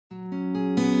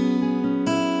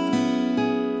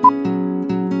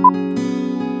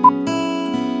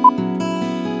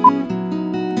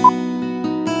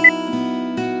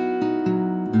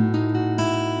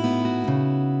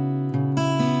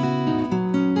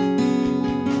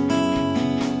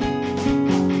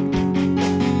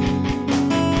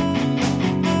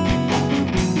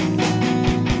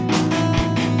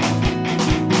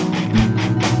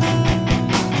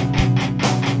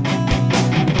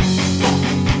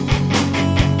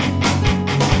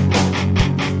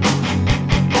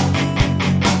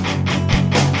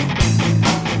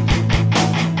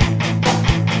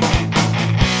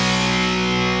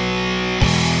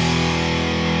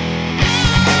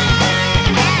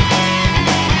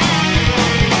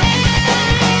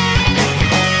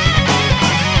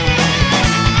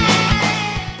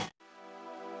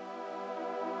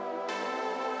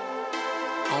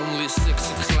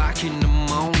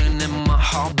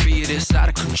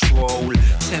control.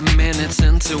 10 minutes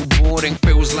into boarding,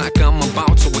 feels like I'm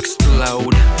about to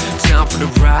explode. Time for the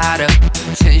rider,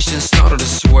 tension started to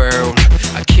swirl.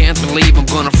 I can't believe I'm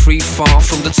gonna free fall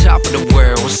from the top of the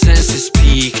world. Senses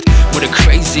peaked with a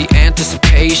crazy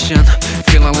anticipation.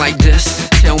 Feeling like this,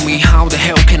 tell me how the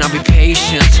hell can I be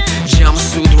patient?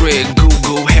 Jumpsuit rig,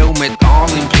 Google helmet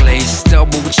all in place.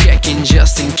 Double checking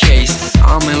just in case.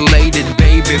 I'm elated,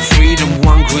 baby, freedom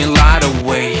one green light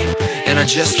away, and I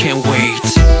just can't wait.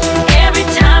 Every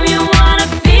time you wanna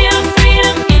feel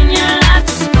freedom in your life,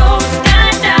 just go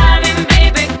skydiving,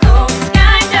 baby, go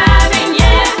skydiving,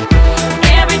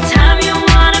 yeah. Every time you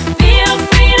wanna feel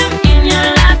freedom in your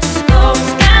life, just go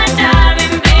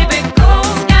skydiving, baby, go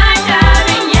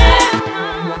skydiving, yeah.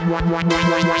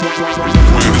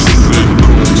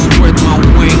 Spread my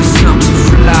wings, time to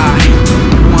fly.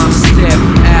 One step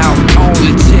out, all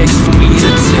it takes for me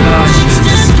to touch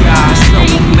the sky. So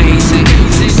amazing,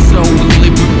 so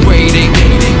liberating.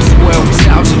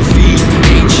 12,000 feet,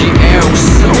 AGL,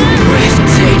 so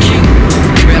breathtaking.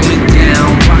 Belly down,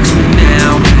 box me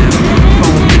now.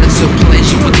 4 minutes of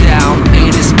pleasure without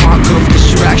any spark of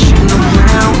distraction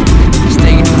around.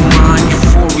 State of mind,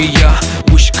 euphoria,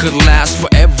 wish could last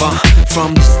forever.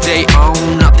 From this day on,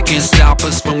 nothing can stop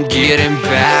us from getting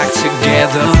back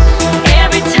together.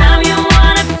 Every time you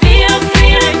wanna feel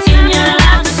freedom in your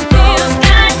life, just go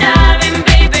skydiving,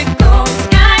 baby, go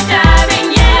skydiving,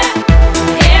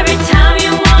 yeah. Every time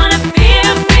you wanna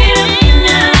feel freedom in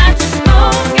your life, just go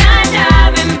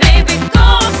skydiving, baby, go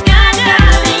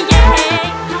skydiving,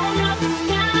 yeah. I love the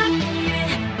sky,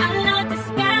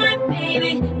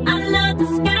 baby. I love the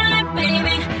sky,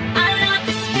 baby. I love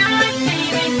the sky, baby.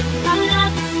 I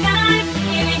love the sky,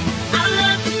 baby. I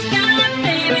love the sky,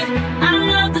 baby. I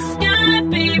love the sky,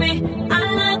 baby. I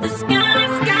love the sky,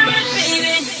 sky,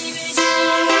 baby.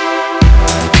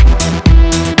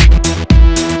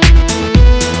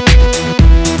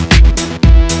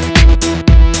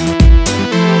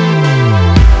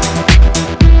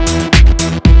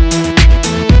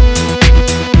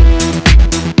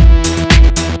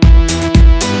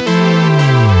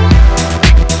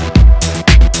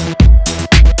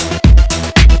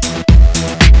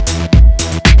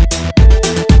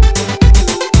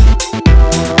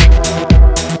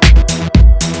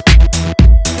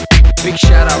 Big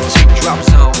shout out to Drop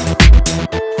Zone.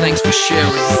 Thanks for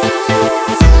sharing.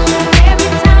 Every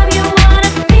time you wanna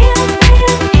feel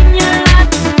freedom in your life,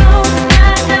 just go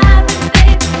skydiving,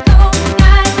 baby, go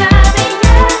skydiving,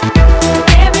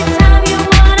 yeah. Every time you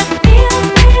wanna feel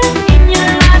freedom in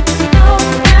your life, just go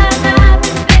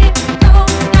skydiving, baby, go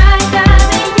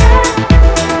skydiving,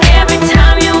 yeah. Every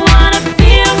time you wanna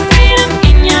feel freedom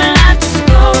in your life, just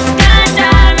go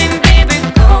skydiving, baby,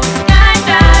 go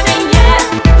skydiving, yeah.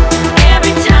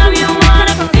 Every time you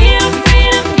wanna feel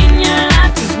freedom in your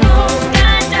life, just go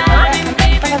skydiving,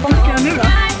 baby, go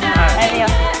skydiving,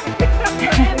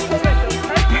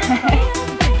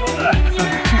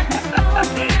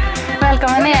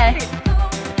 Välkommen ner.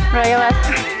 Bra jobbat.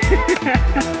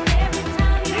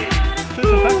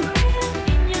 Tusen tack.